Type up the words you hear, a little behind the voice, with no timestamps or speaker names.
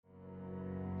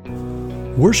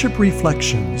Worship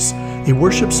Reflections, a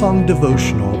worship song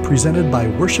devotional presented by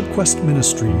Worship Quest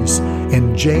Ministries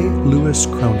and J. Lewis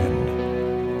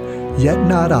Cronin. Yet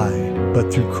not I,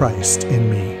 but through Christ in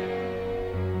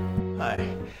me.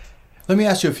 Hi. Let me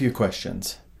ask you a few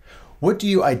questions. What do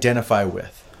you identify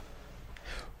with?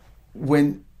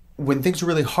 When things are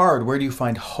really hard, where do you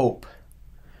find hope?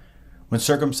 When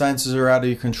circumstances are out of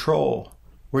your control,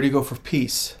 where do you go for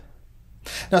peace?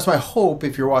 Now, it's my hope,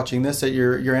 if you're watching this, that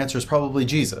your answer is probably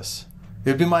Jesus. It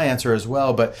would be my answer as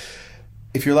well, but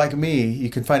if you're like me,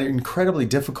 you can find it incredibly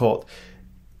difficult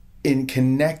in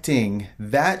connecting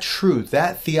that truth,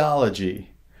 that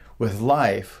theology, with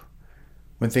life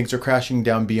when things are crashing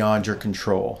down beyond your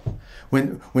control.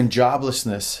 When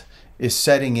joblessness is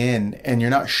setting in and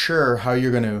you're not sure how you're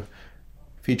going to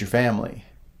feed your family.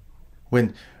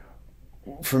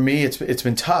 For me, it's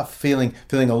been tough feeling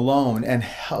alone and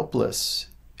helpless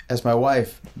as my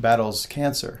wife battles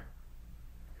cancer.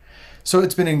 So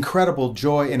it's been incredible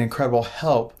joy and incredible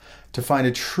help to find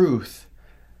a truth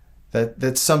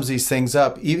that sums these things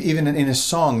up, even in a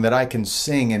song that I can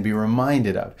sing and be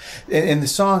reminded of. And the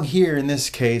song here in this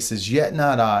case is Yet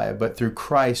Not I, but Through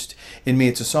Christ in Me.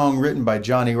 It's a song written by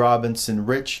Johnny Robinson,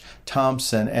 Rich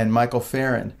Thompson, and Michael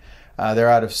Farron. They're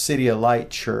out of City of Light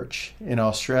Church in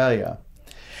Australia.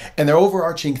 And their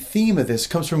overarching theme of this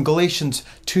comes from Galatians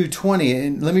 2:20.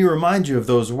 And let me remind you of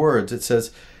those words. It says,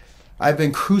 I've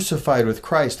been crucified with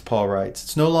Christ, Paul writes.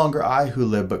 It's no longer I who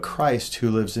live, but Christ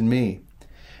who lives in me.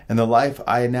 And the life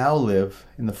I now live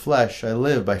in the flesh, I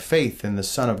live by faith in the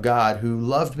Son of God who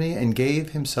loved me and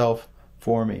gave himself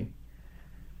for me.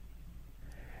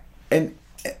 And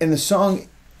the song,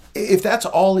 if that's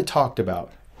all it talked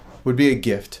about, would be a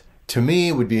gift. To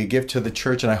me, would be a gift to the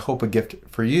church, and I hope a gift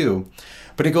for you.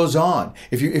 But it goes on.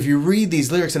 If you read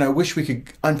these lyrics, and I wish we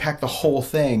could unpack the whole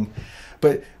thing,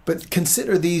 but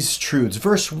consider these truths.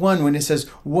 Verse 1, when it says,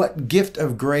 what gift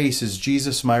of grace is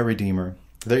Jesus my Redeemer?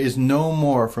 There is no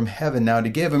more from heaven now to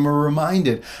give. And we're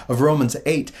reminded of Romans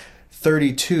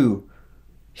 8:32.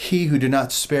 He who did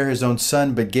not spare his own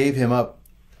son, but gave him up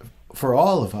for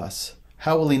all of us,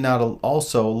 how will he not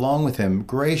also, along with him,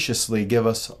 graciously give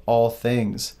us all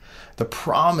things? The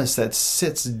promise that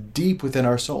sits deep within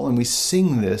our soul, and we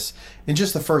sing this in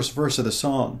just the first verse of the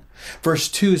song. Verse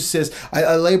 2 says,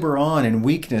 I labor on in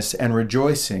weakness and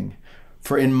rejoicing,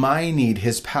 for in my need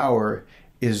his power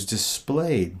is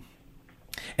displayed.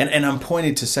 And I'm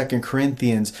pointing to 2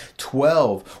 Corinthians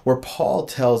 12, where Paul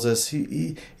tells us,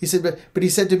 he said, but he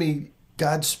said to me,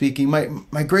 God speaking,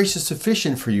 my grace is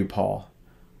sufficient for you, Paul,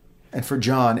 and for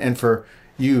John, and for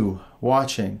you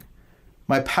watching.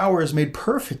 My power is made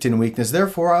perfect in weakness.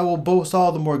 Therefore, I will boast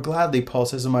all the more gladly, Paul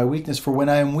says, in my weakness. For when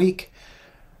I am weak,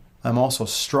 I'm also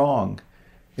strong.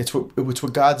 It's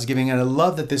what God's giving. And I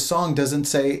love that this song doesn't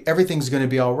say everything's going to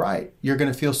be all right. You're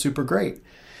going to feel super great.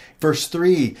 Verse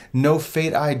 3, no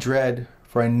fate I dread,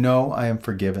 for I know I am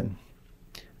forgiven.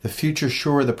 The future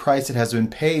sure, the price it has been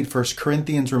paid. 1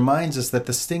 Corinthians reminds us that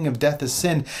the sting of death is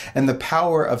sin, and the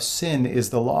power of sin is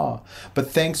the law. But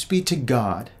thanks be to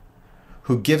God,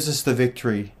 who gives us the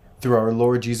victory through our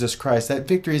Lord Jesus Christ. That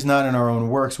victory is not in our own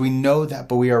works. We know that,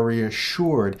 but we are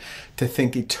reassured to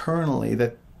think eternally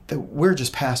that we're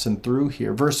just passing through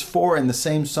here. Verse 4 in the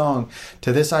same song,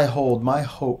 to this I hold, my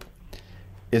hope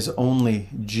is only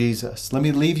Jesus. Let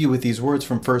me leave you with these words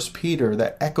from 1 Peter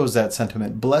that echoes that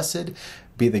sentiment. Blessed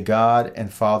be the God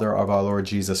and Father of our Lord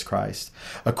Jesus Christ.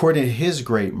 According to his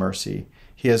great mercy,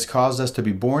 he has caused us to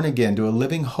be born again to a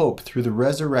living hope through the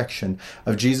resurrection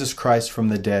of Jesus Christ from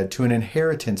the dead, to an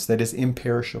inheritance that is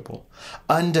imperishable,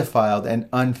 undefiled and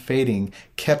unfading,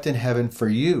 kept in heaven for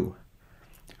you,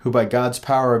 who by God's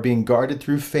power are being guarded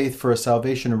through faith for a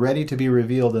salvation ready to be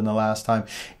revealed in the last time.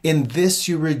 In this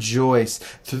you rejoice,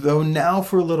 though now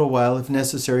for a little while, if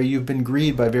necessary, you've been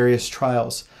grieved by various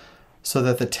trials, so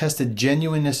that the tested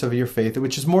genuineness of your faith,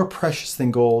 which is more precious than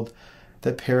gold,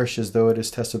 that perishes though it is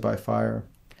tested by fire,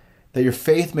 that your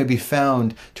faith may be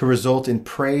found to result in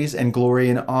praise and glory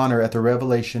and honor at the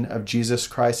revelation of Jesus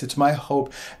Christ. It's my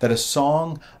hope that a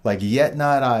song like Yet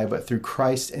Not I, but Through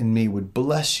Christ in Me would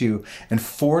bless you and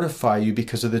fortify you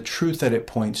because of the truth that it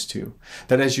points to.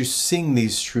 That as you sing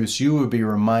these truths, you will be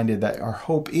reminded that our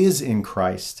hope is in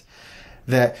Christ,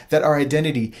 that our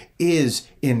identity is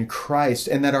in Christ,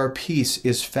 and that our peace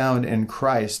is found in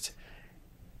Christ.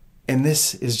 And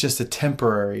this is just a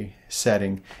temporary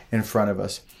setting in front of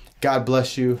us. God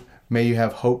bless you. May you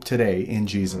have hope today in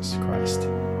Jesus Christ.